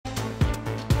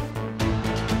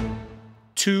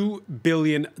$2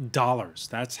 billion.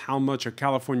 That's how much a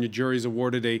California jury has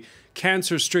awarded a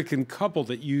cancer-stricken couple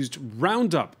that used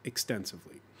Roundup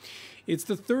extensively. It's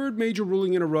the third major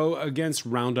ruling in a row against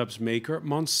Roundup's maker,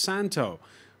 Monsanto,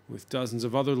 with dozens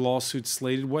of other lawsuits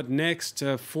slated. What next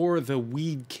for the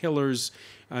weed killer's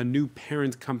new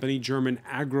parent company, German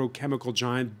agrochemical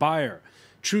giant Bayer?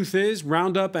 Truth is,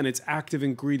 Roundup and its active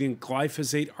ingredient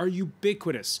glyphosate are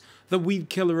ubiquitous, the weed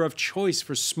killer of choice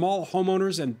for small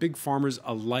homeowners and big farmers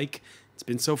alike. It's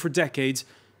been so for decades.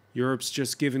 Europe's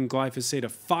just given glyphosate a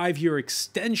 5-year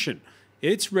extension.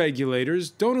 Its regulators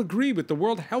don't agree with the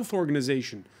World Health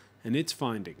Organization and its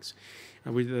findings.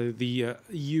 With the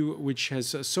EU, which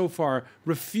has so far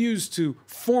refused to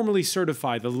formally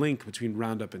certify the link between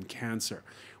Roundup and cancer.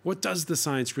 What does the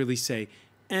science really say?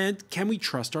 And can we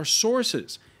trust our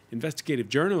sources? Investigative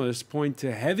journalists point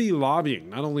to heavy lobbying,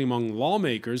 not only among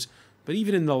lawmakers, but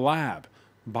even in the lab.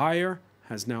 Bayer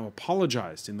has now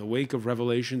apologized in the wake of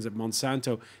revelations that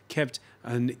Monsanto kept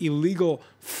an illegal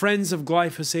Friends of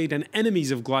Glyphosate and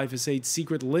Enemies of Glyphosate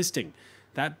secret listing.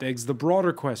 That begs the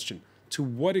broader question: to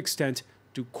what extent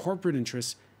do corporate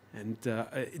interests and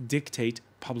dictate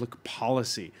public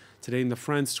policy? Today in the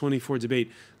France 24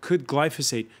 debate, could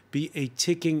glyphosate be a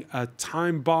ticking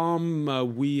time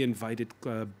bomb? We invited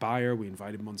Bayer, we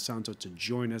invited Monsanto to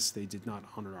join us. They did not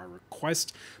honor our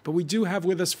request. But we do have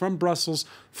with us from Brussels,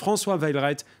 François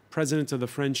Weilret, president of the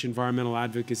French environmental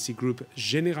advocacy group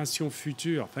Génération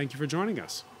Future. Thank you for joining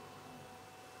us.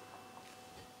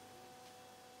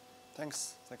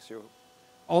 Thanks you.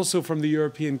 Also from the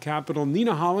European capital,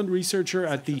 Nina Holland, researcher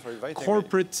at the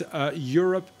Corporate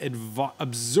Europe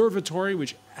Observatory,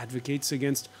 which advocates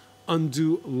against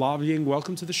undue lobbying.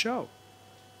 Welcome to the show.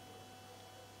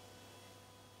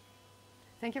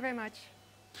 Thank you very much.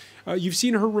 You've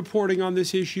seen her reporting on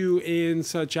this issue in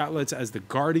such outlets as The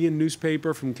Guardian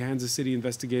newspaper, from Kansas City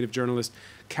investigative journalist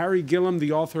Carrie Gillum,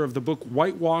 the author of the book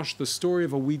Whitewash, The Story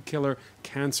of a Weed Killer,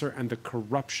 Cancer, and the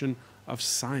Corruption of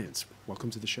Science. Welcome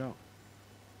to the show.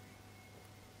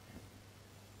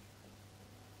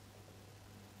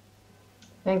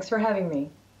 Thanks for having me.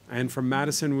 And from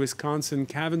Madison, Wisconsin,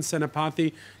 Kevin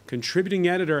Senapathy, contributing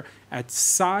editor at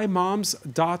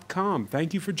SciMoms.com.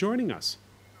 Thank you for joining us.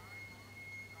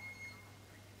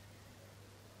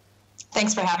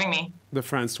 Thanks for having me. The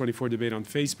France 24 debate on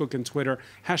Facebook and Twitter,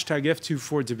 hashtag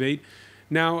F24debate.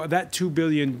 Now, that $2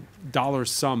 billion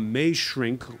sum may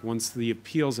shrink once the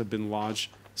appeals have been lodged.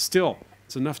 Still,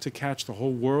 it's enough to catch the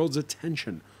whole world's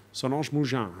attention. Solange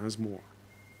Mougin has more.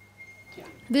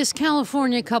 This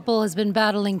California couple has been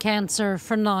battling cancer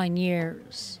for 9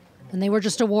 years, and they were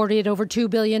just awarded over $2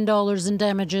 billion in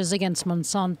damages against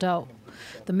Monsanto,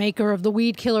 the maker of the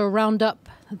weed killer Roundup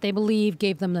that they believe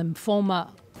gave them lymphoma.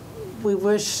 We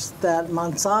wish that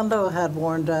Monsanto had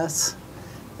warned us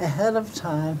ahead of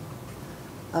time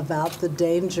about the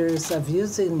dangers of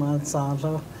using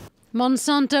Monsanto.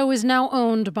 Monsanto is now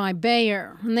owned by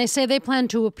Bayer, and they say they plan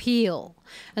to appeal.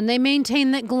 And they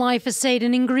maintain that glyphosate,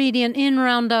 an ingredient in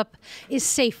Roundup, is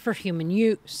safe for human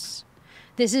use.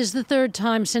 This is the third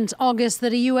time since August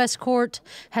that a U.S. court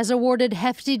has awarded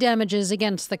hefty damages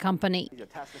against the company.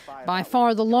 By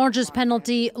far the largest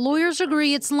penalty, lawyers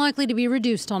agree it's likely to be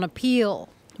reduced on appeal.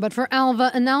 But for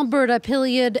Alva and Alberta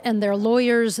Piliad and their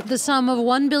lawyers, the sum of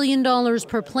 $1 billion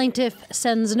per plaintiff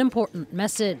sends an important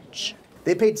message.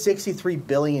 They paid $63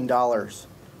 billion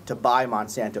to buy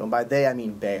Monsanto, and by they I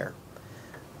mean Bayer.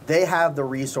 They have the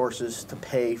resources to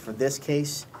pay for this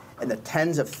case and the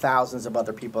tens of thousands of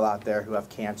other people out there who have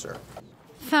cancer.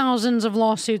 Thousands of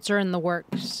lawsuits are in the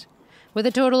works, with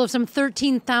a total of some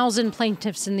 13,000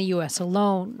 plaintiffs in the U.S.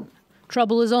 alone.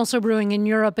 Trouble is also brewing in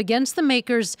Europe against the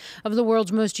makers of the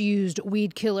world's most used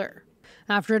weed killer,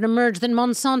 after it emerged that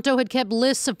Monsanto had kept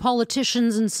lists of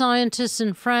politicians and scientists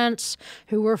in France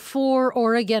who were for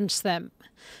or against them.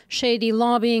 Shady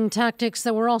lobbying tactics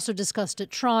that were also discussed at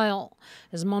trial,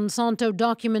 as Monsanto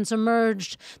documents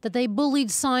emerged that they bullied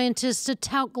scientists to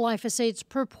tout glyphosate's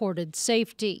purported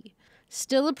safety.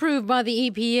 Still approved by the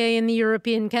EPA and the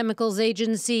European Chemicals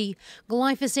Agency,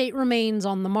 glyphosate remains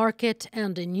on the market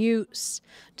and in use.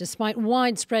 Despite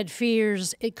widespread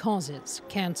fears, it causes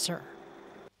cancer.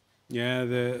 Yeah,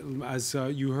 as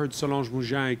you heard Solange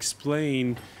Mougin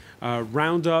explain,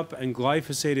 Roundup and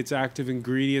glyphosate, its active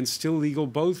ingredients, still legal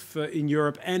both in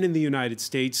Europe and in the United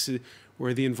States,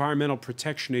 where the Environmental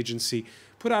Protection Agency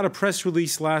put out a press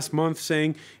release last month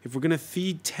saying if we're going to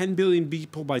feed 10 billion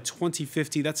people by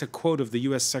 2050, that's a quote of the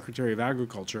U.S. Secretary of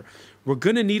Agriculture, we're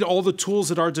going to need all the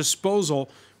tools at our disposal,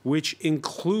 which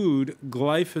include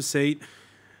glyphosate.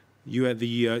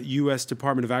 The U.S.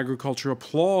 Department of Agriculture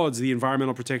applauds the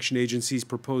Environmental Protection Agency's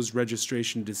proposed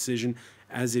registration decision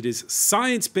as it is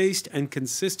science-based and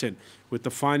consistent with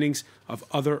the findings of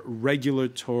other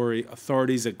regulatory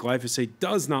authorities that glyphosate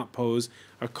does not pose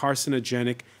a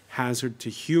carcinogenic hazard to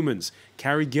humans.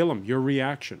 Carrie Gillum, your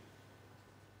reaction?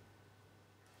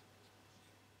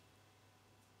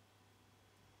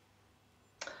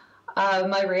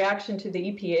 My reaction to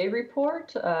the EPA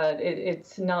report,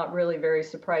 it's not really very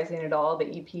surprising at all. The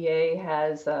EPA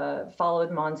has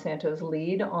followed Monsanto's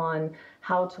lead on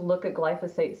how to look at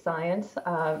glyphosate science,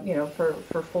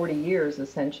 for 40 years,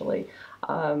 essentially.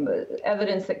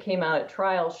 Evidence that came out at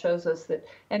trial shows us that,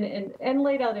 and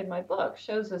laid out in my book,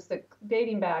 shows us that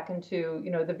dating back into,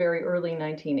 the very early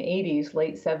 1980s,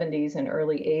 late 70s and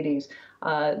early 80s,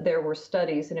 there were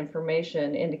studies and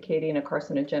information indicating a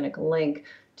carcinogenic link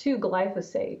to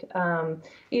glyphosate.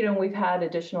 We've had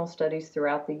additional studies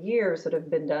throughout the years that have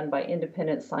been done by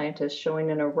independent scientists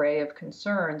showing an array of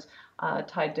concerns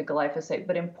tied to glyphosate.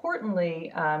 But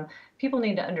importantly, people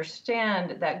need to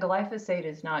understand that glyphosate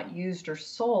is not used or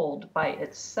sold by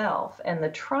itself. And the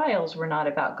trials were not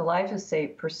about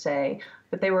glyphosate per se,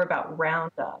 but they were about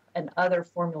Roundup and other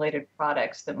formulated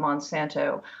products that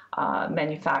Monsanto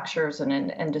manufactures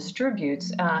and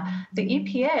distributes. The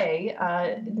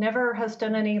EPA never has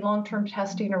done any long-term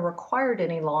testing or required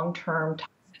any long-term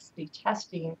toxicity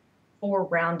testing for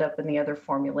Roundup and the other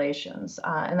formulations.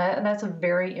 And that's a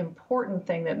very important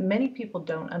thing that many people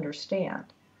don't understand.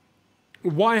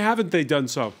 Why haven't they done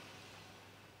so?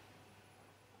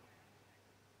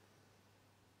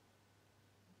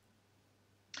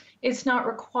 It's not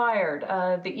required.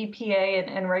 The EPA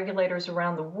and regulators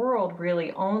around the world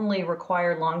really only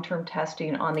require long-term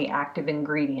testing on the active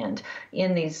ingredient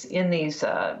in these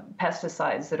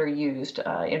pesticides that are used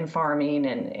in farming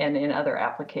and in other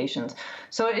applications.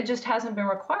 So it just hasn't been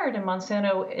required, and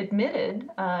Monsanto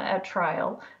admitted at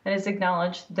trial and has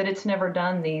acknowledged that it's never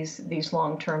done these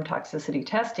long-term toxicity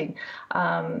testing.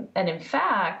 And in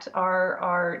fact,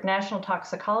 our national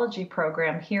toxicology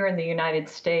program here in the United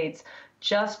States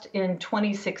just in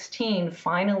 2016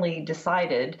 finally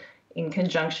decided, in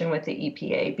conjunction with the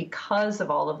EPA, because of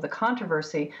all of the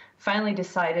controversy, finally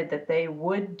decided that they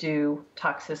would do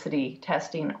toxicity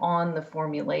testing on the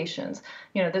formulations.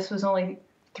 This was only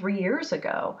 3 years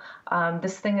ago.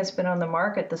 This thing has been on the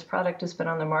market, this product has been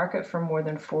on the market for more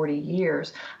than 40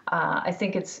 years. I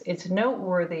think it's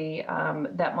noteworthy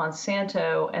that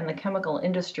Monsanto and the chemical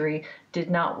industry did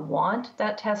not want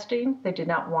that testing. They did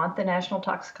not want the National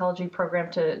Toxicology Program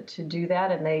to do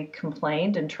that, and they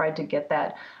complained and tried to get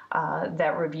that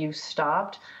review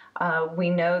stopped. We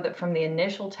know that from the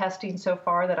initial testing so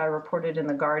far that I reported in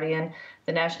The Guardian,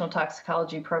 the National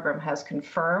Toxicology Program has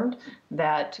confirmed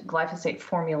that glyphosate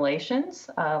formulations,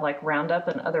 like Roundup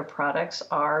and other products,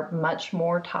 are much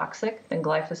more toxic than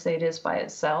glyphosate is by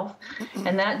itself.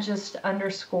 And that just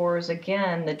underscores,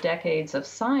 again, the decades of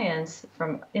science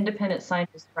from independent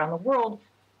scientists around the world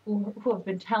who have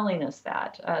been telling us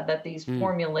that these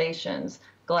formulations,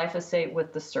 glyphosate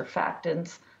with the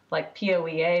surfactants, like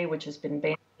POEA, which has been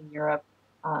banned in Europe,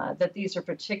 that these are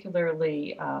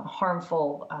particularly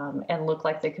harmful and look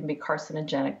like they can be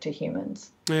carcinogenic to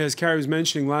humans. As Carrie was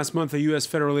mentioning, last month, a U.S.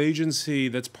 federal agency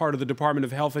that's part of the Department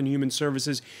of Health and Human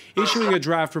Services issuing a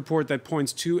draft report that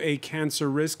points to a cancer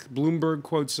risk. Bloomberg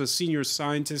quotes a senior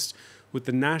scientist with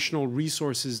the National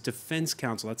Resources Defense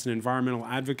Council, that's an environmental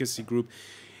advocacy group,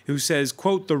 who says,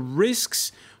 quote, the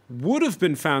risks would have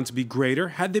been found to be greater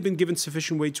had they been given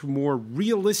sufficient weight to more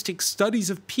realistic studies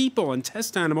of people and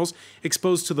test animals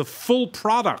exposed to the full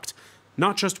product,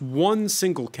 not just one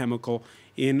single chemical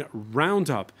in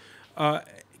Roundup.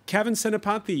 Kevin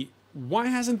Senapati, why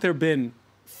hasn't there been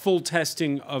full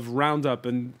testing of Roundup,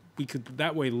 and we could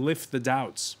that way lift the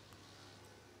doubts?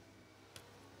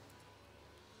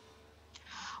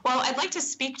 Well, I'd like to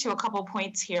speak to a couple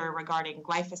points here regarding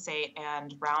glyphosate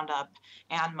and Roundup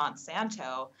and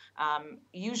Monsanto.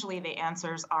 Usually the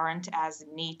answers aren't as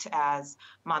neat as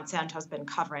Monsanto's been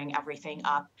covering everything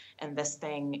up and this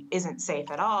thing isn't safe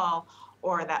at all,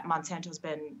 or that Monsanto's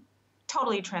been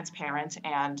totally transparent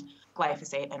and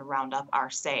glyphosate and Roundup are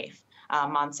safe.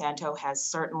 Monsanto has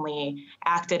certainly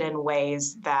acted in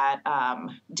ways that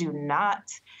do not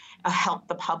help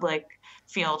the public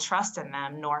feel trust in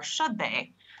them, nor should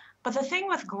they. But the thing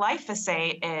with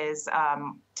glyphosate is,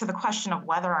 to the question of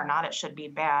whether or not it should be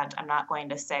banned, I'm not going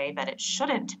to say that it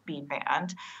shouldn't be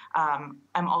banned. I'm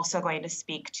also going to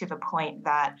speak to the point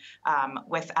that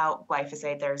without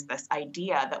glyphosate, there's this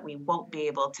idea that we won't be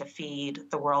able to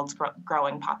feed the world's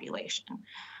growing population.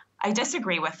 I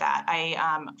disagree with that.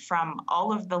 From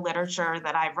all of the literature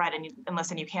that I've read, and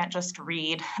listen, you can't just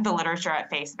read the literature at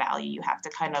face value. You have to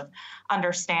kind of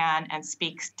understand and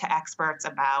speak to experts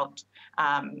about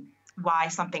why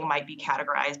something might be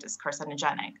categorized as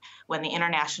carcinogenic. When the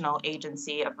International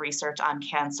Agency of Research on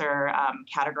Cancer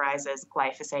categorizes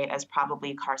glyphosate as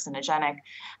probably carcinogenic,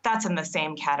 that's in the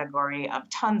same category of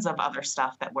tons of other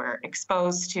stuff that we're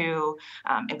exposed to,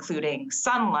 including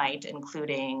sunlight,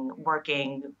 including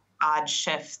working odd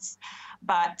shifts.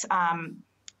 But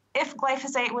if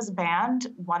glyphosate was banned,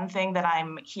 one thing that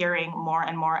I'm hearing more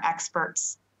and more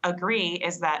experts agree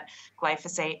is that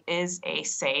glyphosate is a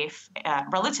safe,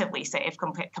 relatively safe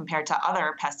compared to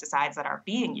other pesticides that are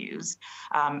being used,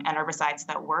 and herbicides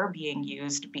that were being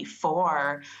used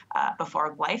before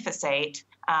glyphosate.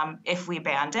 If we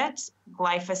banned it,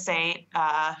 glyphosate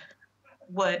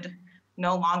would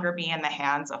no longer be in the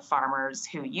hands of farmers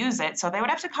who use it. So they would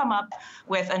have to come up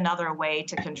with another way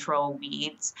to control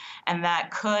weeds, and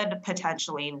that could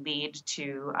potentially lead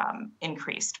to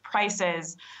increased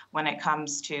prices when it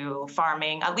comes to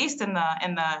farming, at least in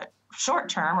the short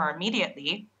term or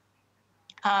immediately.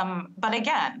 But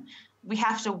again, we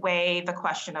have to weigh the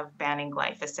question of banning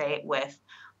glyphosate with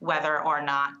whether or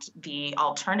not the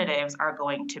alternatives are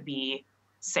going to be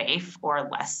safe or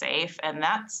less safe, and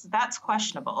that's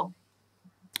questionable.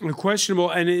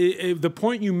 Questionable, and the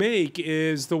point you make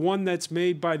is the one that's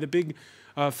made by the big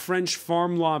French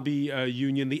farm lobby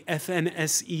union, the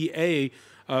FNSEA.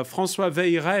 François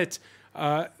Veillet,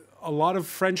 a lot of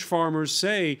French farmers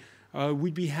say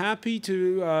we'd be happy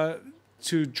to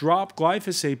drop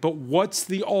glyphosate, but what's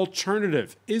the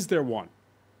alternative? Is there one?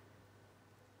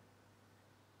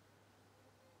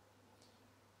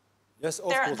 Yes,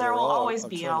 of course, there will always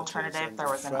be an alternative. There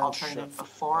was an alternative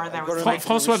before. There was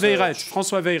François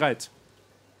Veillet.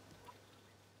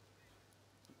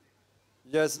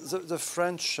 Yes, the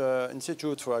French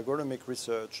Institute for Agronomic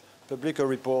Research published a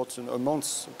report a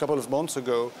couple of months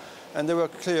ago, and they were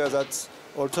clear that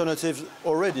alternatives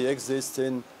already exist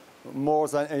in more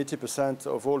than 80%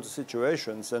 of all the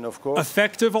situations. And of course,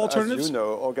 effective alternatives? As you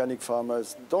know, organic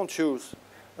farmers don't use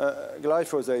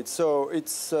glyphosate, so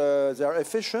they're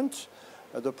efficient.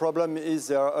 The problem is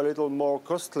they are a little more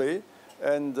costly,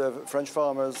 and French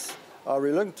farmers are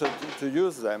reluctant to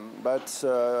use them. But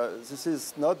this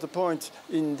is not the point.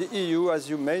 In the EU, as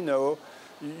you may know,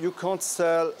 you can't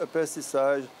sell a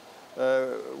pesticide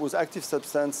whose active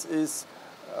substance is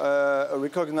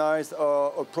recognized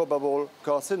or a probable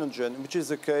carcinogen, which is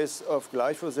the case of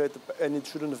glyphosate, and it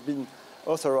shouldn't have been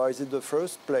authorized in the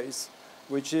first place,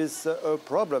 which is a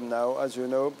problem now, as you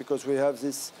know, because we have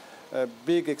this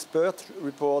big expert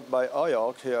report by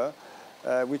IARC here,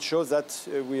 which shows that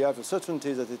we have a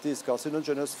certainty that it is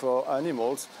carcinogenous for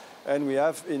animals, and we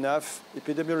have enough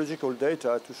epidemiological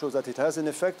data to show that it has an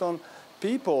effect on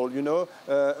people. You know,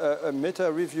 a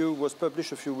meta-review was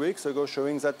published a few weeks ago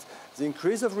showing that the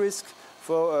increase of risk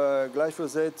for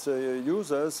glyphosate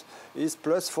users is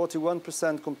plus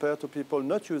 41% compared to people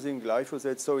not using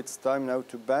glyphosate. So it's time now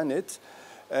to ban it,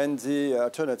 and the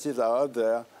alternatives are out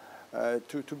there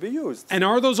to be used. And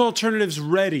are those alternatives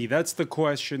ready? That's the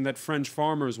question that French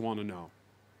farmers want to know.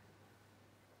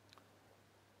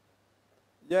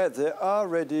 Yeah, they are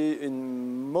ready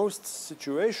in most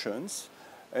situations,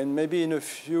 and maybe in a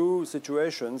few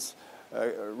situations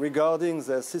regarding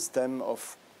the system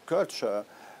of culture.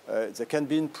 They can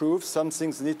be improved. Some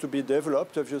things need to be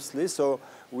developed, obviously. So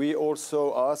we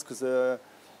also ask the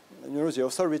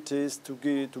authorities to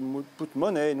put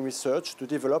money in research to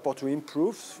develop or to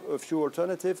improve a few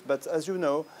alternatives. But as you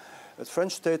know, the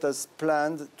French state has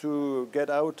planned to get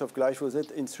out of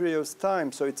glyphosate in 3 years'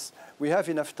 time. So we have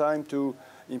enough time to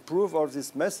improve all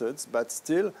these methods, but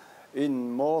still,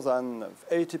 in more than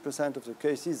 80% of the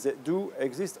cases, they do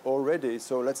exist already.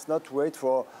 So let's not wait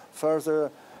for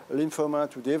further lymphoma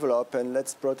to develop, and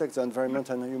let's protect the environment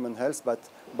and human health, but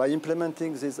by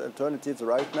implementing these alternatives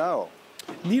right now.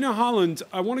 Nina Holland,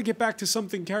 I want to get back to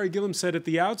something Carrie Gillam said at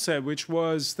the outset, which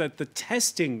was that the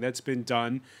testing that's been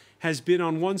done has been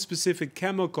on one specific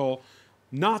chemical,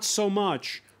 not so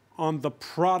much on the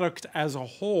product as a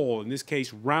whole, in this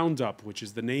case Roundup, which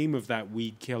is the name of that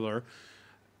weed killer.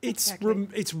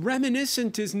 It's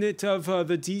reminiscent, isn't it, of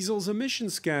the diesel's emission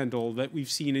scandal that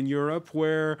we've seen in Europe,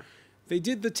 where they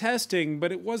did the testing,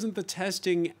 but it wasn't the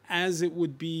testing as it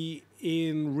would be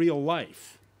in real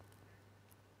life.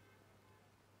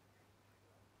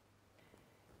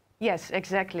 Yes,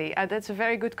 exactly. That's a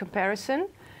very good comparison.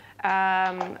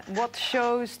 What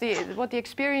the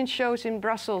experience shows in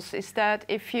Brussels is that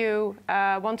if you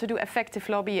want to do effective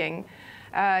lobbying,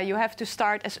 you have to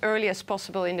start as early as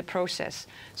possible in the process.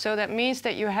 So that means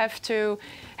that you have to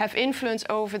have influence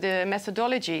over the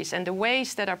methodologies and the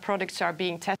ways that our products are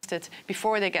being tested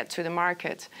before they get to the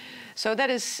market. So that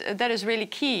is really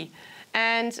key.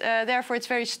 And therefore, it's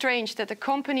very strange that the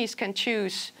companies can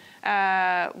choose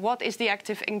what is the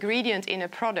active ingredient in a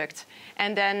product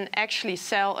and then actually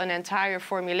sell an entire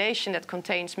formulation that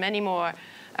contains many more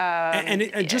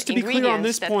and just to be clear on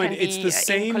this point, it's the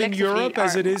same in Europe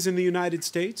as it is in the United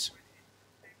States?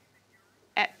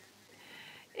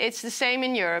 It's the same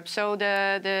in Europe. So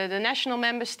the national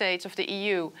member states of the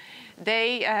EU,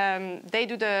 they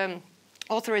do the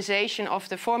authorization of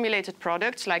the formulated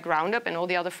products like Roundup and all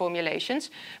the other formulations,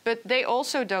 but they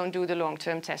also don't do the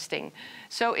long-term testing.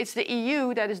 So it's the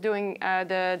EU that is doing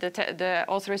the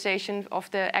authorization of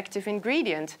the active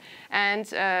ingredient. And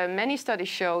many studies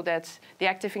show that the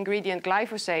active ingredient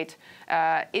glyphosate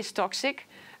is toxic,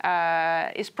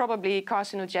 is probably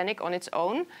carcinogenic on its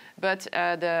own, but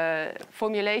the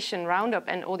formulation Roundup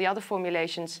and all the other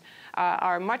formulations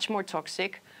are much more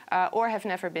toxic, or have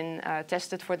never been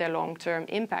tested for their long-term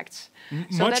impacts.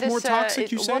 So much more toxic,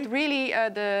 you say? What really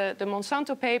the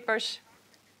Monsanto papers,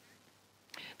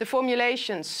 the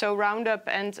formulations, so Roundup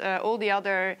and all the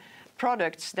other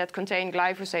products that contain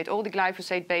glyphosate, all the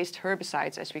glyphosate-based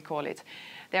herbicides, as we call it.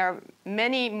 There are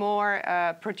many more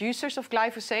producers of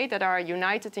glyphosate that are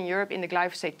united in Europe in the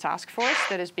glyphosate task force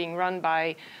that is being run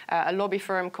by a lobby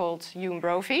firm called Hume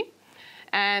Brophy.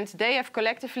 And they have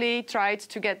collectively tried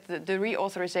to get the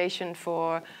reauthorization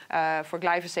for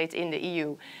glyphosate in the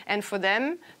EU. And for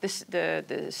them,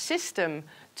 the system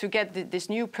to get this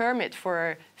new permit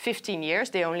for 15 years,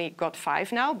 they only got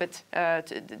 5 now, but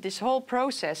this whole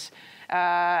process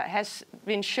has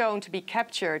been shown to be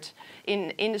captured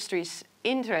in industry's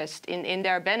interest, in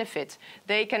their benefit.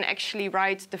 They can actually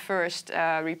write the first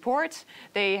report.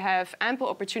 They have ample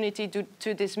opportunity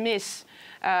to dismiss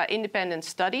independent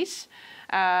studies.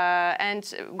 And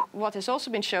what has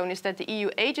also been shown is that the EU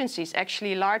agencies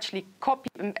actually largely copy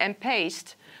and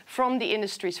paste from the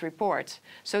industry's report.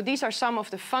 So these are some of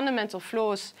the fundamental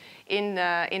flaws in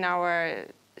our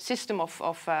system of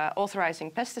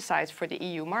authorizing pesticides for the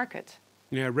EU market.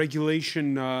 Yeah,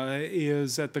 regulation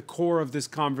is at the core of this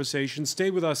conversation.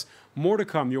 Stay with us. More to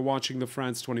come. You're watching the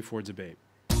France 24 debate.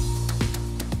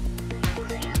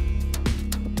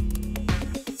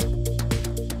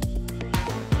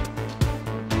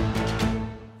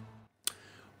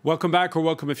 Welcome back, or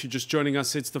welcome if you're just joining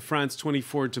us. It's the France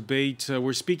 24 debate.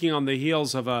 We're speaking on the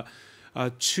heels of a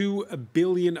 $2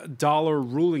 billion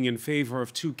ruling in favor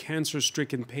of 2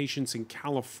 cancer-stricken patients in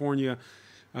California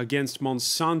against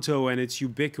Monsanto and its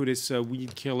ubiquitous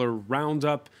weed killer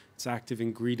Roundup. Its active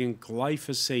ingredient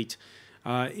glyphosate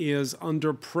is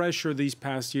under pressure these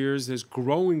past years. There's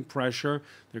growing pressure.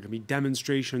 There are going to be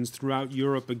demonstrations throughout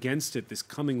Europe against it this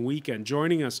coming weekend.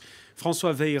 Joining us,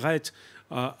 François Veilleret,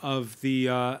 of the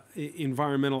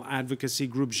environmental advocacy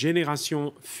group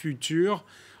Génération Future.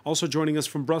 Also joining us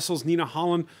from Brussels, Nina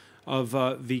Holland of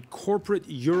the Corporate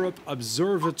Europe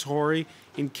Observatory.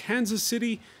 In Kansas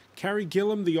City, Carrie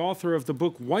Gillum, the author of the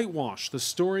book Whitewash, The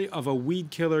Story of a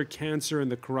Weed Killer, Cancer, and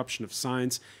the Corruption of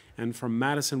Science. And from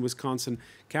Madison, Wisconsin,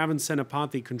 Kevin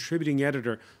Senapati, contributing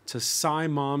editor to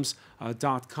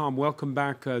SciMoms.com. Welcome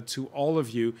back to all of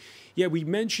you. Yeah, we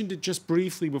mentioned it just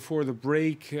briefly before the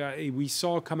break. We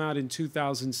saw come out in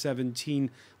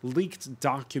 2017 leaked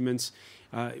documents.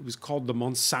 It was called the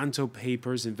Monsanto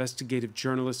Papers. Investigative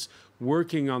journalists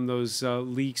working on those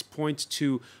leaks point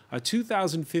to a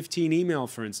 2015 email,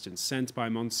 for instance, sent by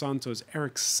Monsanto's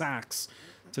Eric Sachs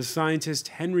to scientist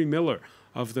Henry Miller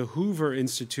of the Hoover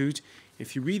Institute.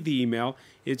 If you read the email,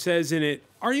 it says in it,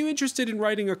 "Are you interested in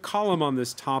writing a column on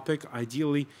this topic?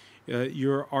 Ideally,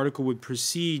 your article would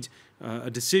precede a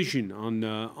decision on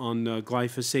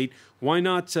glyphosate. Why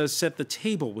not set the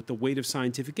table with the weight of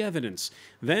scientific evidence?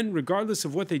 Then, regardless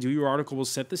of what they do, your article will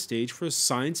set the stage for a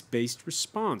science-based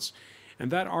response." And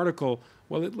that article,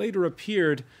 well, it later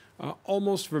appeared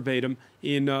almost verbatim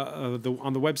in on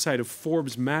the website of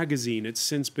Forbes magazine. It's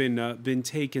since been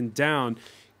taken down.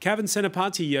 Kevin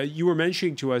Senapati, you were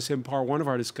mentioning to us in part 1 of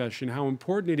our discussion how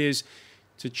important it is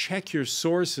to check your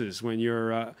sources when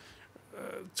you're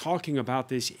talking about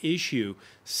this issue.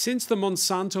 Since the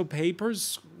Monsanto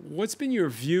Papers, what's been your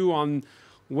view on,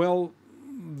 well,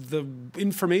 the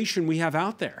information we have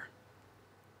out there?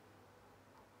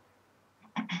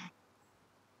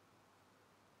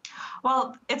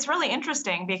 Well, it's really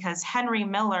interesting because Henry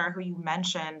Miller, who you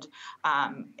mentioned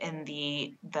in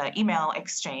the email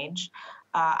exchange,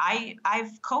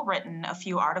 I've co-written a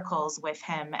few articles with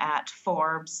him at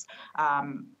Forbes.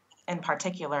 in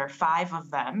particular, 5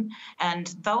 of them. And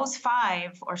those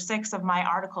 5 or 6 of my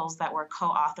articles that were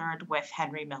co-authored with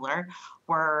Henry Miller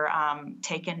were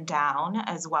taken down,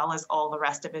 as well as all the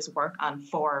rest of his work on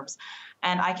Forbes.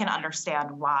 And I can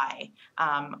understand why.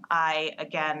 I've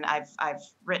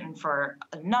written for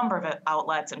a number of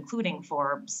outlets, including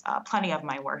Forbes. Plenty of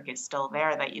my work is still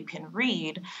there that you can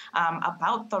read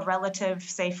about the relative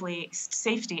safety,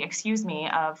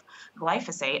 of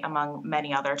glyphosate, among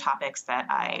many other topics that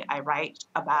I write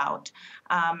about.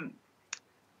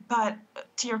 But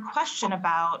to your question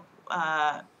about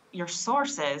your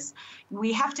sources,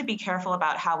 we have to be careful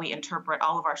about how we interpret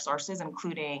all of our sources,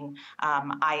 including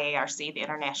IARC, the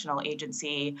International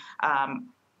Agency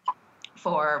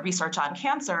for Research on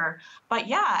Cancer. But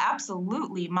yeah,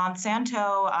 absolutely,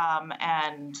 Monsanto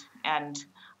and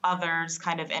others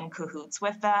kind of in cahoots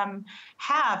with them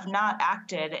have not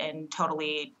acted in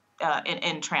totally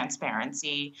in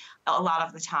transparency a lot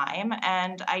of the time.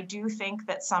 And I do think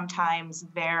that sometimes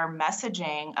their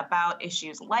messaging about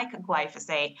issues like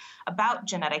glyphosate, about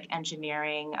genetic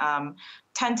engineering,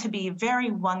 tend to be very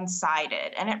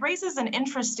one-sided. And it raises an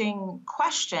interesting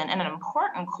question and an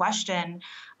important question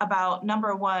about,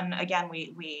 number one, again,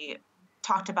 we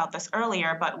talked about this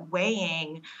earlier, but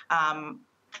weighing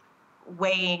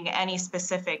any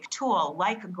specific tool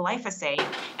like glyphosate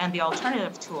and the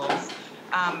alternative tools,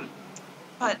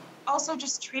 but also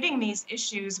just treating these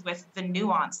issues with the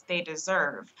nuance they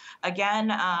deserve.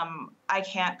 Again, I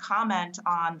can't comment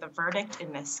on the verdict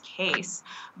in this case,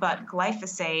 but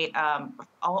glyphosate,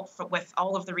 with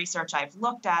all of the research I've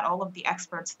looked at, all of the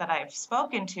experts that I've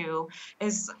spoken to,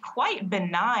 is quite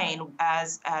benign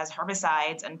as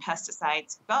herbicides and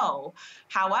pesticides go.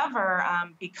 However,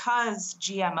 because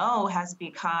GMO has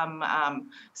become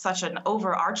such an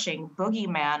overarching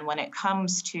boogeyman when it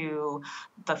comes to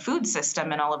the food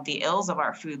system and all of the ills of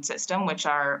our food system, which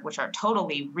are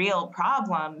totally real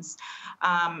problems,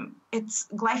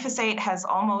 glyphosate has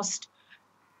almost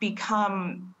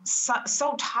become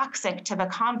so toxic to the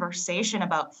conversation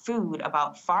about food,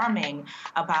 about farming,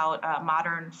 about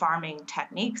modern farming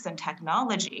techniques and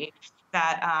technology,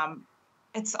 that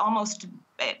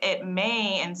it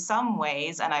may in some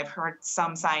ways, and I've heard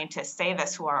some scientists say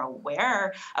this who are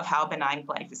aware of how benign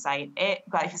glyphosate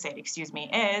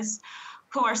is,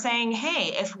 who are saying,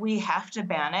 hey, if we have to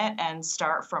ban it and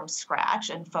start from scratch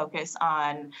and focus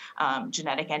on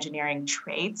genetic engineering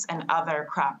traits and other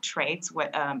crop traits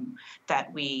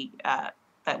that we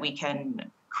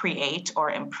can create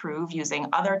or improve using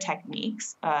other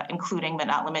techniques, including but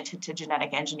not limited to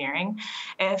genetic engineering,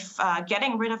 if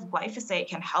getting rid of glyphosate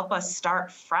can help us start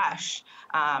fresh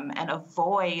and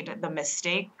avoid the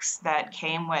mistakes that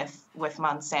came with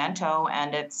Monsanto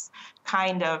and its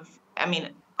kind of,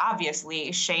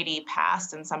 obviously shady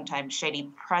past and sometimes shady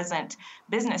present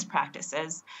business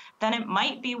practices, then it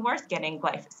might be worth getting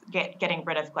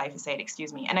rid of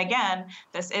glyphosate, And again,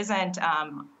 this isn't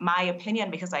my opinion,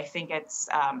 because I think it's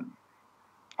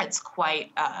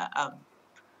quite a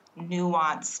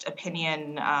nuanced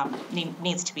opinion,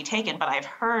 needs to be taken, but I've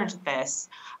heard this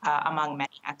among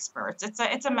many experts.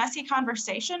 It's a messy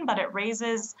conversation, but it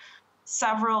raises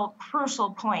several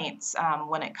crucial points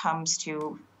when it comes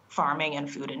to farming and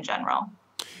food in general.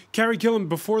 Carrie Gillam,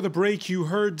 before the break, you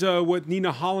heard what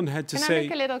Nina Holland had to say. Can I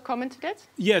make a little comment to that?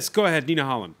 Yes, go ahead, Nina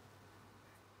Holland.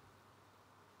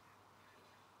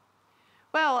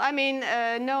 Well,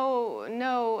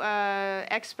 no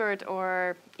expert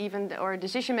or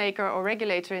decision maker or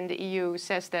regulator in the EU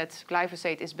says that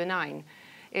glyphosate is benign.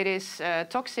 It is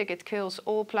toxic. It kills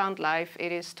all plant life.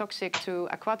 It is toxic to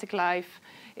aquatic life.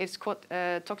 It's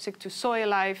toxic to soil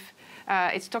life.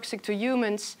 It's toxic to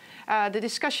humans. The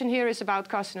discussion here is about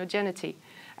carcinogenity,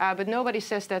 but nobody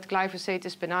says that glyphosate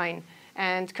is benign.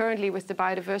 And currently, with the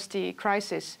biodiversity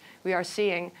crisis we are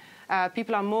seeing,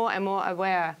 people are more and more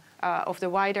aware of the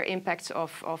wider impacts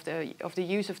of the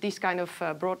use of these kind of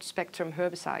broad-spectrum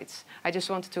herbicides. I just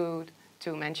wanted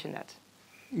to mention that.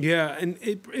 Yeah, and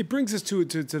it brings us to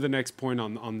the next point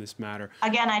on this matter.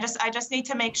 Again, I just need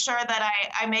to make sure that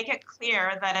I make it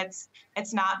clear that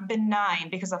it's not benign,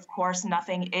 because of course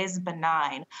nothing is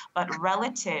benign, but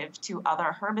relative to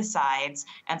other herbicides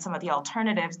and some of the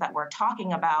alternatives that we're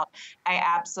talking about, I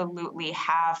absolutely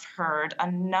have heard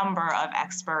a number of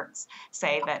experts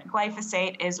say that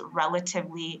glyphosate is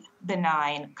relatively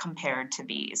benign compared to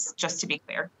these, just to be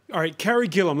clear. All right, Carrie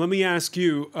Gillam, let me ask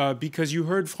you, because you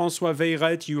heard François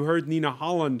Veyrette, you heard Nina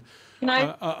Holland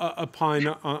opine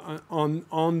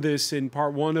on this in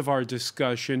part one of our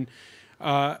discussion.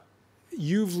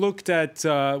 You've looked at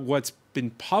what's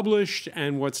been published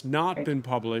and what's not been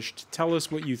published. Tell us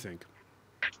what you think.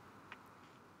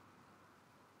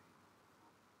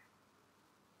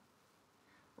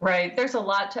 Right. There's a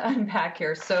lot to unpack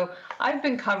here. So I've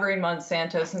been covering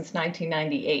Monsanto since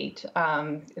 1998.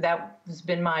 That has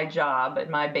been my job and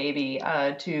my baby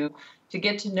to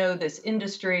get to know this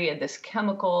industry and this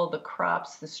chemical, the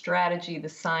crops, the strategy, the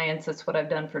science. That's what I've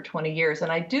done for 20 years.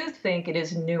 And I do think it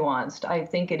is nuanced. I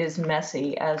think it is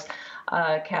messy, as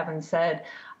Kevin said.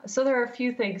 So there are a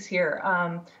few things here.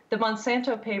 The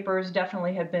Monsanto papers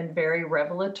definitely have been very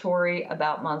revelatory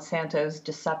about Monsanto's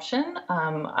deception.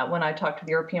 When I talked to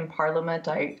the European Parliament,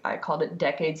 I called it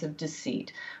decades of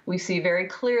deceit. We see very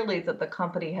clearly that the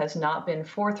company has not been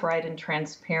forthright and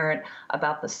transparent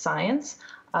about the science,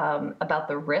 about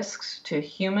the risks to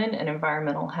human and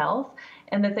environmental health,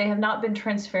 and that they have not been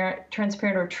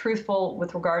transparent or truthful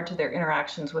with regard to their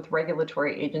interactions with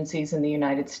regulatory agencies in the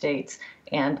United States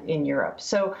and in Europe.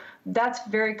 So that's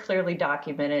very clearly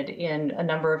documented in a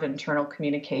number of internal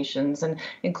communications, and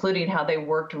including how they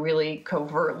worked really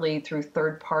covertly through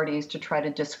third parties to try to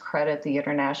discredit the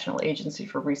International Agency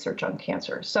for Research on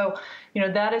Cancer. So,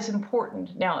 that is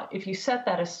important. Now, if you set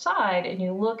that aside and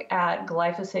you look at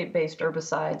glyphosate-based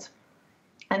herbicides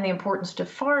and the importance to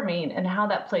farming and how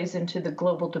that plays into the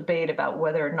global debate about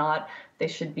whether or not they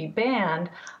should be banned,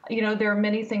 there are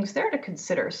many things there to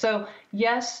consider. So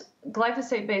yes,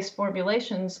 glyphosate-based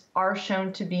formulations are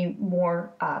shown to be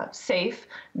more safe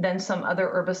than some other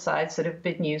herbicides that have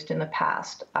been used in the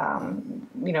past.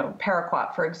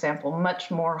 Paraquat, for example,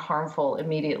 much more harmful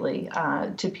immediately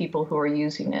to people who are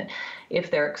using it if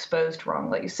they're exposed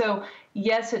wrongly. So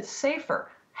yes, it's safer.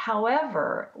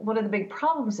 However, one of the big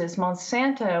problems is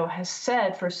Monsanto has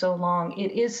said for so long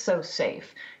it is so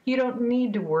safe. You don't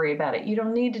need to worry about it. You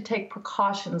don't need to take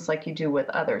precautions like you do with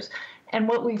others. And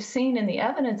what we've seen in the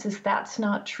evidence is that's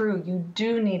not true. You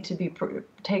do need to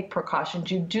take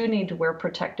precautions. You do need to wear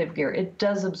protective gear. It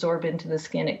does absorb into the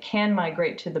skin. It can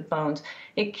migrate to the bones.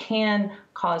 It can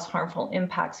cause harmful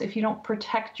impacts if you don't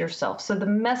protect yourself. So the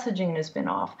messaging has been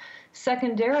off.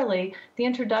 Secondarily, the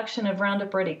introduction of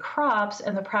Roundup Ready crops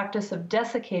and the practice of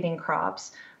desiccating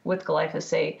crops with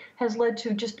glyphosate has led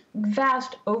to just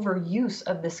vast overuse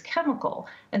of this chemical.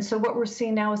 And so what we're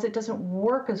seeing now is it doesn't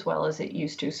work as well as it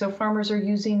used to. So farmers are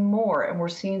using more, and we're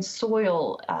seeing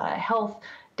soil health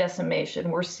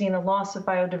decimation. We're seeing a loss of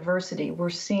biodiversity.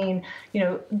 We're seeing,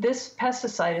 this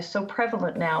pesticide is so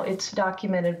prevalent now, it's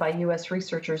documented by U.S.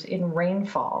 researchers in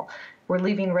rainfall. We're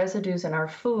leaving residues in our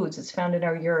foods. It's found in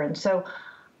our urine. So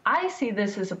I see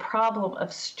this as a problem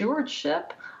of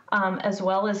stewardship, as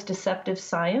well as deceptive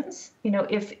science.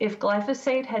 If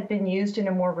glyphosate had been used in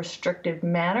a more restrictive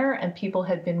manner and people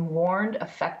had been warned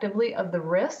effectively of the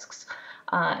risks,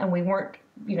 and we weren't,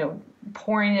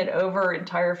 pouring it over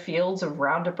entire fields of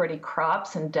Roundup Ready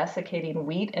crops and desiccating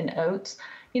wheat and oats,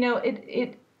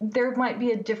 there might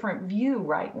be a different view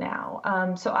right now.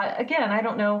 So I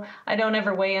don't know. I don't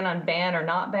ever weigh in on ban or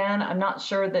not ban. I'm not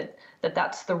sure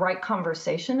that's the right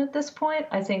conversation at this point.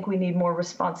 I think we need more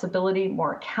responsibility,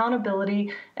 more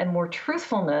accountability, and more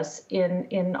truthfulness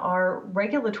in our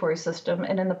regulatory system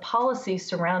and in the policy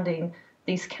surrounding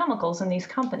these chemicals and these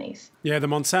companies. Yeah, the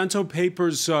Monsanto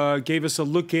papers gave us a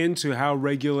look into how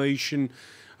regulation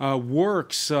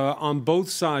works on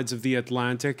both sides of the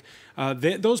Atlantic.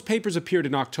 Those papers appeared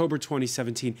in October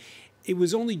 2017. It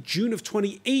was only June of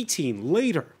 2018,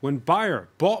 later, when Bayer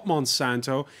bought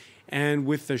Monsanto. And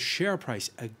with the share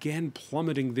price again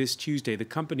plummeting this Tuesday, the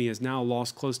company has now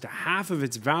lost close to half of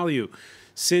its value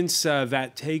since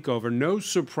that takeover. No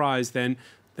surprise, then,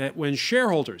 that when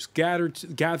shareholders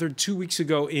gathered 2 weeks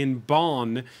ago in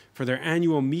Bonn for their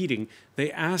annual meeting, they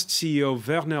asked CEO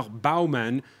Werner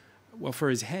Baumann, for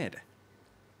his head.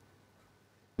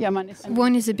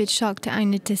 One is a bit shocked, I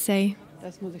need to say.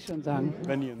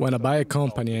 When I buy a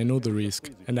company, I know the risk,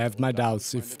 and I have my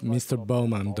doubts if Mr.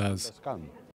 Baumann does.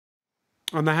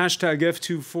 On the hashtag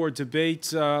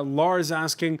F24debate, Lars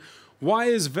asking, why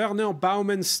is Werner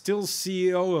Baumann still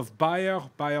CEO of Bayer?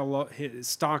 Bayer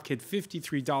stock hit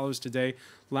 $53 today,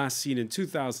 last seen in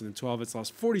 2012. It's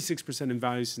lost 46% in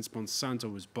value since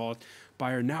Monsanto was bought.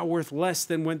 Bayer now worth less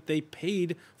than what they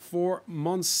paid for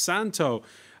Monsanto.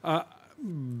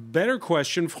 Better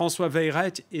question, François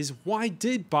Veyret, is why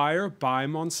did Bayer buy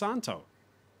Monsanto?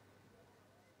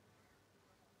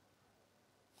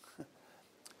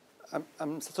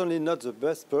 I'm certainly not the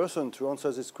best person to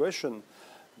answer this question.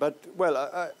 But, well,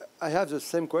 I have the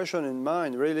same question in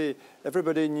mind. Really,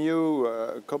 everybody knew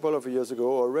a couple of years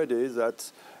ago already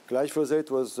that glyphosate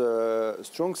was a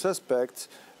strong suspect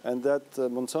and that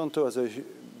Monsanto has a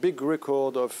big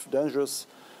record of dangerous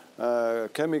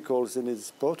chemicals in its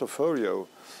portfolio.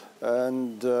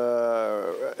 And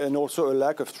also a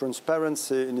lack of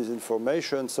transparency in its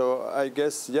information. So I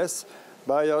guess, yes,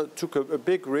 Bayer took a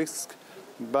big risk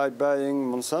by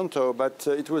buying Monsanto, but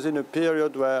it was in a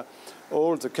period where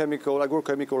all the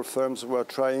agrochemical firms were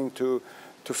trying to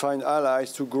find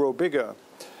allies to grow bigger,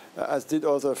 as did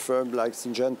other firms like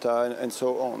Syngenta and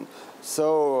so on.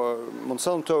 So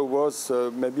Monsanto was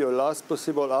maybe a last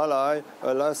possible ally,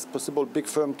 a last possible big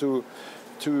firm to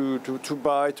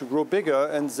buy, to grow bigger,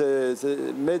 and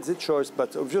they made the choice,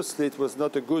 but obviously it was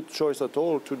not a good choice at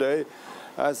all today,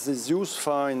 as this huge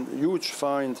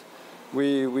find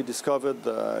we discovered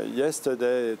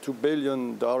yesterday, $2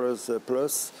 billion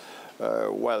plus,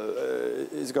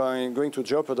 is going to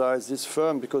jeopardize this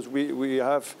firm, because we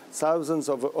have thousands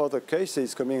of other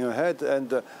cases coming ahead,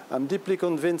 and I'm deeply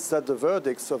convinced that the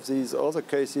verdicts of these other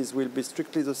cases will be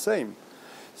strictly the same.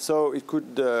 So it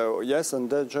could, yes,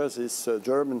 endanger this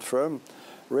German firm,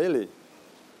 really.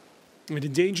 It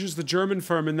endangers the German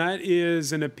firm, and that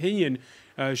is an opinion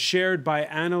shared by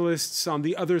analysts on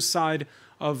the other side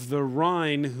of the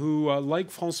Rhine who,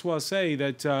 like Francois, say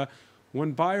that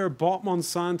when Bayer bought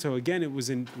Monsanto, again, it was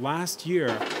in last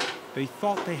year, they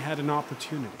thought they had an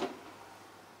opportunity.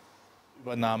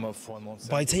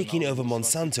 By taking over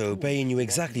Monsanto, Bayer knew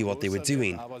exactly what they were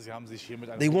doing.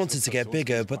 They wanted to get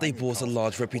bigger, but they bought a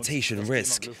large reputation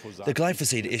risk. The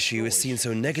glyphosate issue is seen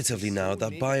so negatively now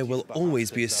that Bayer will always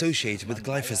be associated with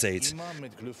glyphosate.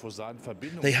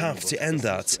 They have to end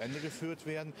that.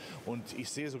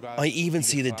 I even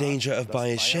see the danger of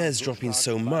Bayer's shares dropping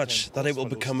so much that it will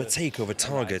become a takeover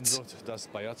target.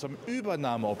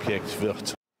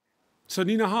 So,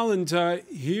 Nina Holland,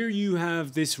 here you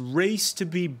have this race to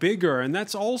be bigger, and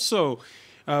that's also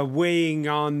weighing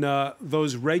on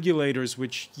those regulators,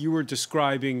 which you were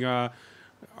describing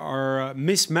are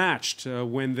mismatched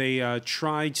when they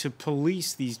try to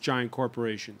police these giant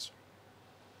corporations.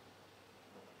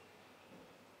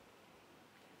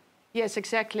 Yes,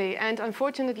 exactly. And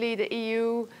unfortunately, the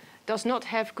EU does not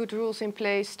have good rules in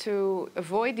place to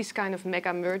avoid these kind of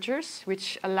mega mergers,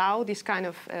 which allow these kind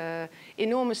of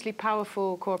enormously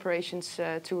powerful corporations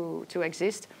to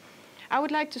exist. I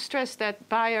would like to stress that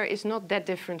Bayer is not that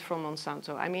different from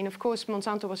Monsanto. I mean, of course,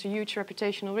 Monsanto was a huge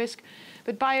reputational risk,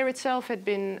 but Bayer itself had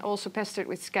been also pestered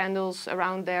with scandals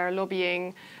around their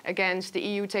lobbying against the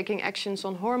EU taking actions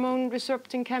on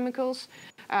hormone-disrupting chemicals,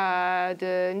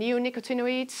 the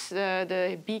neonicotinoids,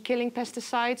 the bee-killing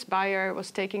pesticides. Bayer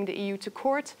was taking the EU to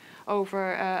court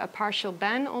over a partial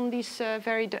ban on these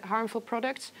very harmful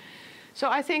products. So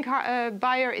I think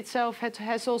Bayer itself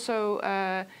has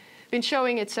also been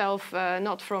showing itself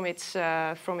not from its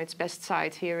best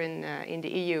side here in the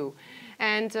EU,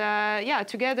 and yeah,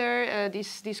 together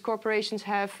these corporations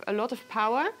have a lot of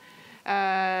power.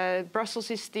 Brussels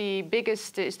is the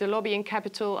biggest, is the lobbying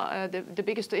capital, the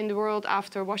biggest in the world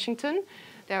after Washington.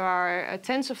 There are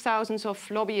tens of thousands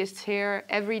of lobbyists here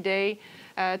every day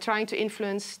trying to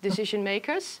influence decision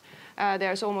makers.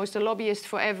 There's almost a lobbyist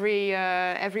for every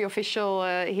official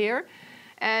here,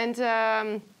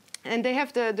 and they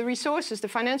have the resources, the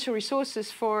financial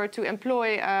resources to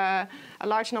employ a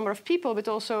large number of people, but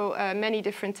also many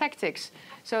different tactics.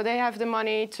 So they have the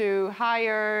money to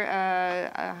hire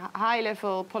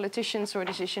high-level politicians or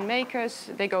decision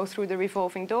makers. They go through the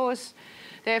revolving doors.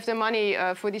 They have the money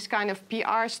for these kind of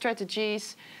PR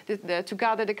strategies, to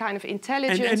gather the kind of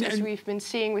intelligence, as we've been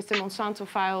seeing with the Monsanto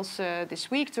files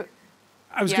this week.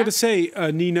 I was going to say,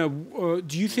 Nina,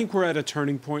 do you think we're at a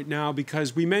turning point now?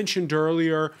 Because we mentioned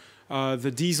earlier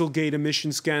the Dieselgate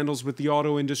emission scandals with the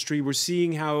auto industry. We're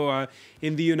seeing how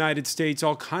in the United States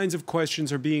all kinds of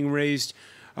questions are being raised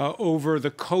over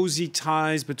the cozy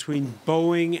ties between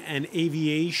Boeing and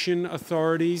aviation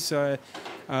authorities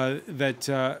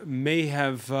that may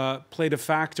have played a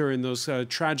factor in those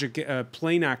tragic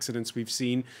plane accidents we've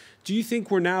seen. Do you think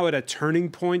we're now at a turning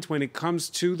point when it comes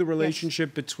to the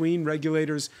relationship between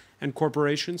regulators and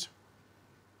corporations?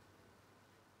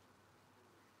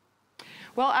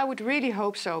 Well, I would really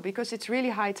hope so, because it's really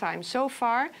high time. So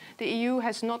far, the EU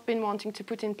has not been wanting to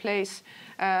put in place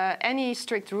any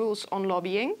strict rules on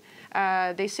lobbying.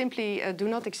 They simply do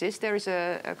not exist. There is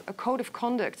a code of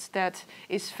conduct that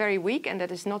is very weak and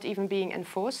that is not even being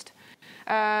enforced.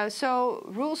 So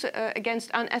rules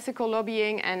against unethical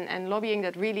lobbying and lobbying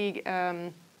that really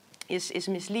is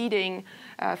misleading.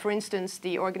 For instance,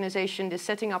 the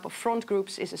setting up of front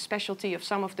groups is a specialty of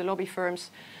some of the lobby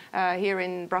firms here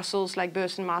in Brussels, like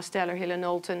Burson Marsteller, Hill &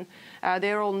 Knowlton.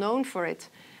 They're all known for it.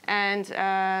 And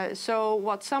so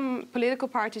what some political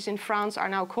parties in France are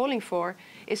now calling for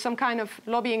is some kind of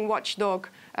lobbying watchdog,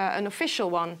 an official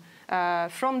one,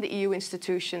 from the EU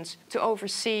institutions to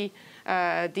oversee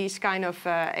these kind of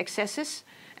excesses.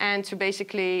 and to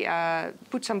basically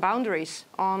put some boundaries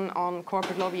on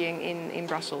corporate lobbying in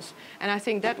Brussels. And I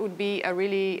think that would be a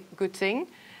really good thing.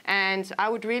 And I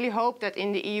would really hope that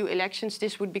in the EU elections,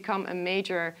 this would become a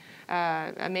major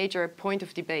point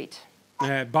of debate.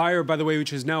 Bayer, by the way,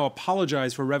 which has now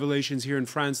apologized for revelations here in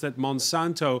France that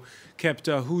Monsanto kept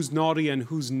who's naughty and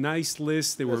who's nice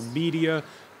lists. There were media,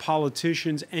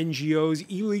 politicians, NGOs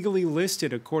illegally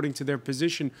listed according to their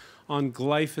position on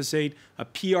glyphosate, a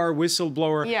PR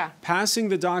whistleblower passing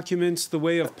the documents the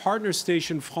way of partner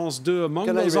station France 2. Among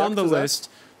those on the list,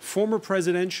 former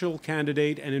presidential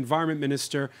candidate and environment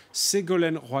minister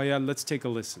Ségolène Royal. Let's take a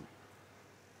listen.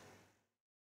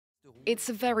 It's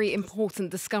a very important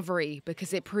discovery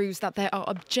because it proves that there are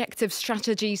objective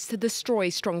strategies to destroy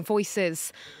strong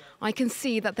voices. I can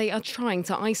see that they are trying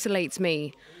to isolate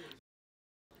me.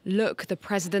 Look, the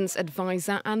president's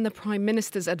advisor and the prime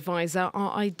minister's advisor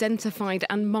are identified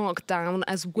and marked down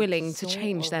as willing to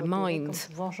change their mind.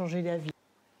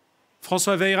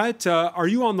 François Veyret, are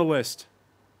you on the list?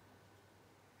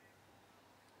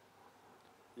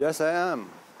 Yes, I am.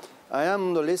 I am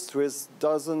on the list with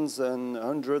dozens and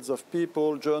hundreds of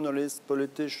people, journalists,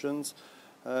 politicians,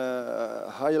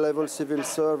 high-level civil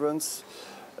servants.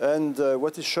 And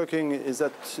what is shocking is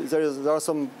that there are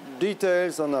some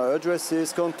details on our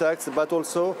addresses, contacts, but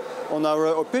also on our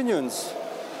opinions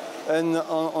and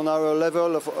on our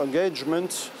level of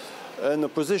engagement and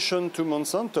opposition to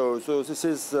Monsanto. So this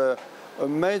is a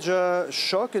major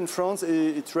shock in France.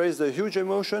 It raised a huge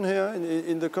emotion here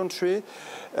in the country.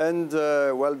 And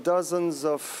well, dozens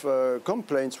of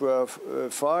complaints were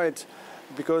filed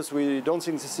because we don't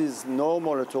think this is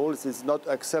normal at all. It is not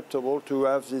acceptable to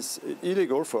have this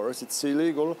illegal for us. It's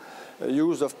illegal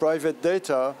use of private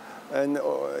data, and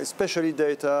especially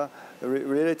data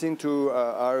relating to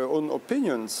our own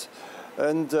opinions.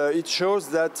 And it shows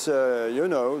that, you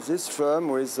know, this firm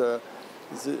with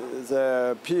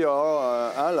the PR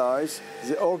allies,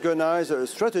 they organize a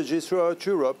strategy throughout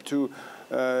Europe to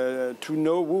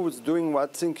know who was doing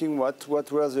what, thinking what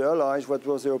were the allies, what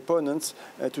were the opponents,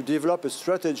 to develop a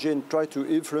strategy and try to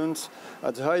influence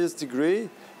at the highest degree,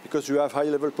 because you have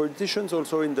high-level politicians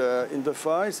also in the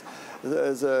files,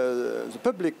 the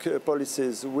public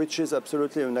policies, which is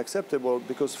absolutely unacceptable,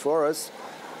 because for us,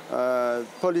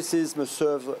 policies must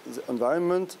serve the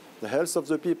environment, the health of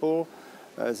the people,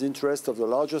 the interest of the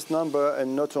largest number,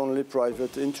 and not only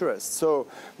private interests. So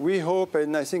we hope,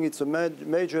 and I think it's a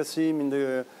major theme in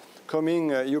the coming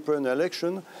European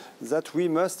election, that we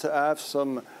must have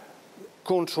some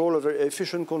control, a very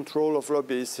efficient control of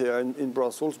lobbyists here in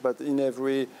Brussels, but in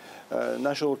every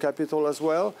national capital as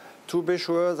well, to be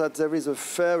sure that there is a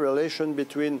fair relation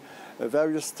between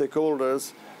various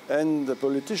stakeholders and the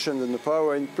politicians and the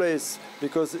power in place,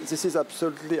 because this is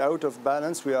absolutely out of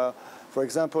balance. We are, for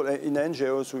example, in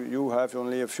NGOs, you have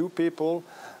only a few people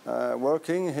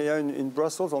working here in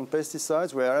Brussels on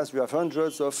pesticides, whereas we have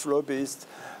hundreds of lobbyists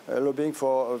lobbying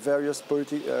for various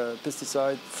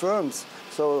pesticide firms.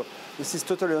 So this is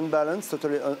totally unbalanced,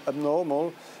 totally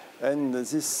abnormal, and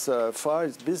this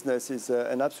files business is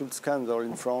an absolute scandal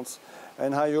in France.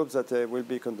 And I hope that there will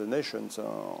be condemnations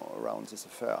around this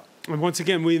affair. And once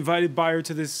again, we invited Bayer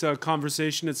to this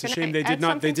conversation. It's a shame they did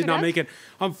not make it.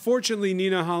 Unfortunately,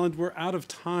 Nina Holland, we're out of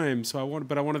time. So I want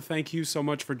to thank you so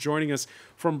much for joining us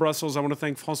from Brussels. I want to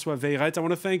thank François Veyret. I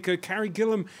want to thank Carrie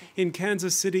Gillum in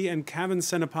Kansas City and Kevin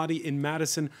Senapati in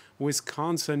Madison,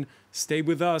 Wisconsin. Stay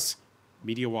with us.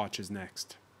 Media Watch is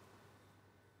next.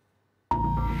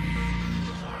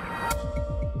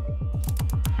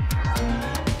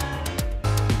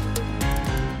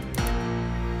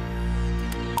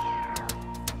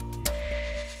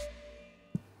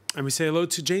 And we say hello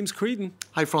to James Creedon.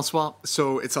 Hi, Francois.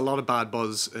 So it's a lot of bad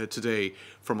buzz today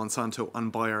for Monsanto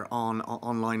and Bayer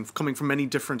online, coming from many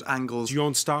different angles. Do you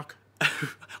own stock?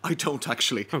 I don't,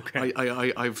 actually. Okay.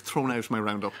 I've thrown out my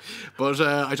Roundup. But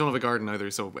I don't have a garden either,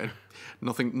 so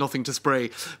nothing to spray.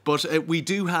 But we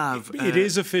do have... it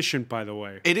is efficient, by the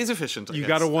way. It is efficient, You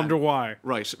got to wonder why.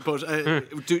 Right. But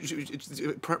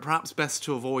perhaps best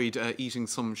to avoid eating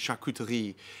some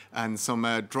charcuterie and some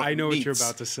dry I know meats. what you're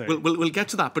about to say. We'll get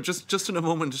to that, but just in a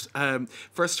moment.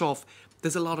 First off,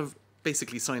 there's a lot of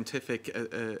basically scientific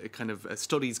kind of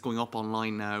studies going up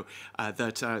online now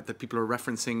that people are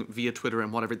referencing via Twitter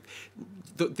and whatever.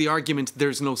 The argument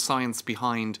there's no science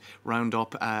behind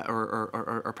Roundup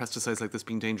or pesticides like this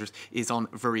being dangerous is on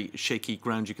very shaky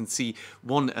ground. You can see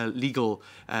one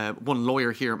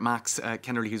lawyer here, Max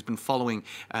Kennerly, who's been following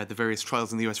the various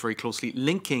trials in the US very closely,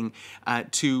 linking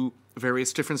to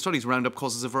various different studies. Roundup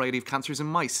causes a variety of cancers in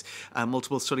mice.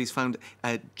 Multiple studies found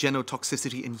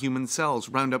genotoxicity in human cells.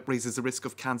 Roundup raises the risk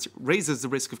of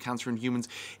cancer in humans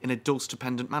in a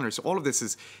dose-dependent manner. So all of this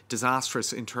is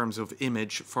disastrous in terms of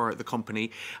image for the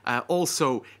company.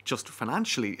 Also, just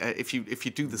financially, if you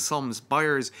do the sums,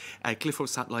 Bayer's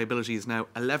glyphosate liability is now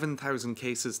 11,000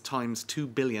 cases times 2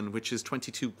 billion, which is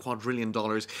 $22 quadrillion.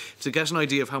 To get an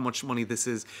idea of how much money this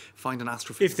is, find an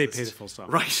astrophysicist. If they pay the full sum.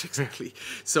 Right, exactly.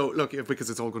 So look, because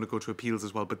it's all going to go to appeals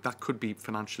as well, but that could be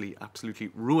financially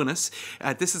absolutely ruinous.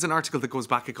 This is an article that goes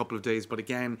back a couple of days, but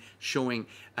again showing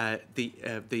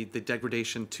the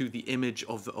degradation to the image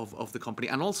of the company,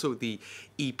 and also the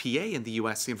EPA in the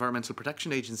US, the Environmental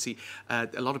Protection Agency. A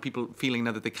lot of people feeling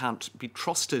now that they can't be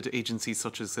trusted agencies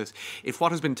such as this. If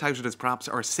what has been touted as perhaps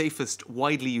our safest,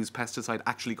 widely used pesticide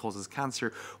actually causes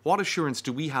cancer, what assurance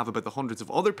do we have about the hundreds of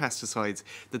other pesticides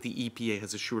that the EPA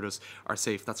has assured us are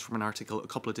safe? That's from an article a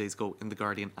couple of days ago in The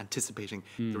Guardian, anticipating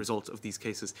the results of these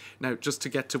cases. Now, just to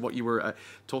get to what you were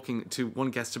talking to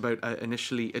one guest about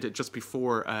initially, just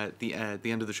before the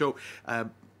end of the show,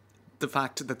 the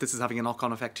fact that this is having a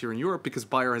knock-on effect here in Europe, because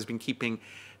Bayer has been keeping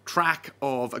track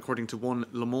of, according to one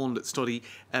Le Monde study,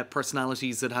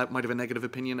 personalities that might have a negative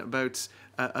opinion about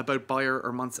Bayer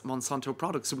or Monsanto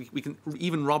products. So we can,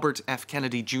 even Robert F.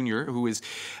 Kennedy Jr., who is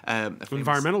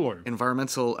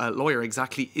environmental lawyer,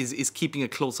 exactly, is keeping a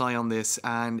close eye on this,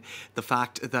 and the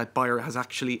fact that Bayer has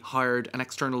actually hired an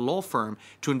external law firm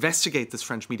to investigate this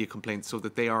French media complaint, so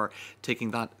that they are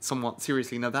taking that somewhat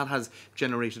seriously. Now, that has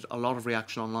generated a lot of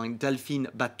reaction online. Delphine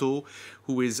Bateau,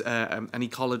 who is an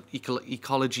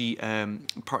ecology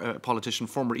politician,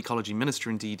 former ecology minister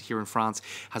indeed, here in France,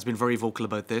 has been very vocal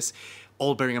about this,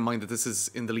 all bearing in mind that this is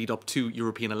in the lead up to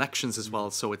European elections as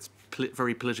well, so it's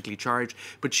very politically charged.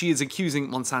 But she is accusing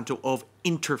Monsanto of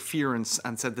interference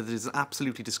and said that it is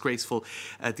absolutely disgraceful,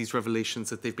 these revelations,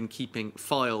 that they've been keeping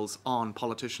files on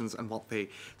politicians and what they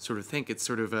sort of think. It's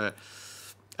sort of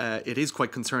it is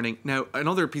quite concerning. Now,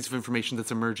 another piece of information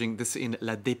that's emerging, this in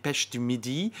La Dépêche du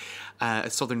Midi, a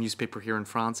southern newspaper here in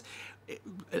France,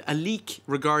 a leak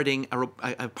regarding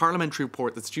a parliamentary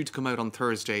report that's due to come out on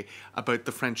Thursday about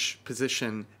the French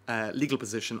position, legal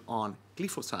position on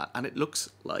glyphosate. And it looks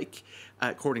like,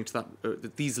 according to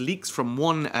that, these leaks from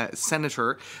one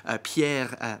senator,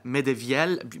 Pierre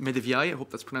Médevielle, I hope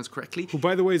that's pronounced correctly. Who,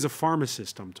 by the way, is a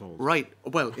pharmacist, I'm told. Right.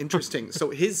 Well, interesting.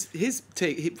 So his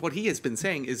take, what he has been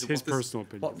saying is his personal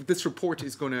opinion. What this report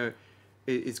is going to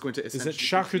essentially... Is that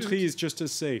charcuterie is just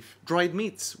as safe? Dried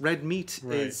meats. Red meat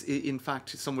is, in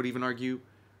fact, some would even argue,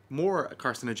 more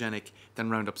carcinogenic than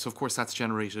Roundup. So, of course, that's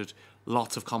generated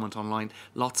lots of comment online,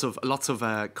 lots of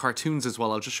cartoons as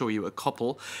well. I'll just show you a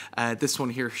couple. This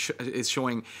one here is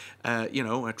showing,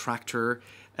 a tractor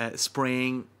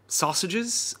spraying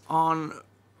sausages on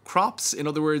crops. In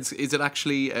other words, is it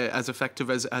actually as effective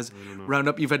as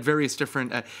Roundup? You've had various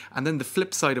different... and then the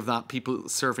flip side of that, people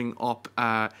serving up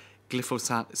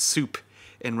glyphosate soup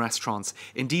in restaurants.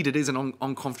 Indeed, it is an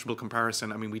uncomfortable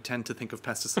comparison. I mean, we tend to think of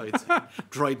pesticides,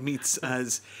 dried meats,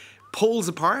 as poles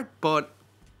apart, but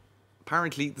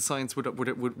apparently the science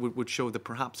would show that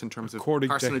perhaps in terms of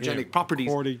carcinogenic properties.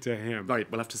 According to him. Right,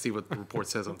 we'll have to see what the report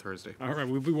says on Thursday. All right,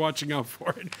 we'll be watching out for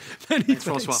it. Thanks,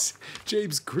 François.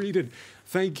 James Creedon,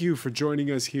 thank you for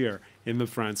joining us here in the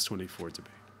France 24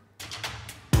 debate.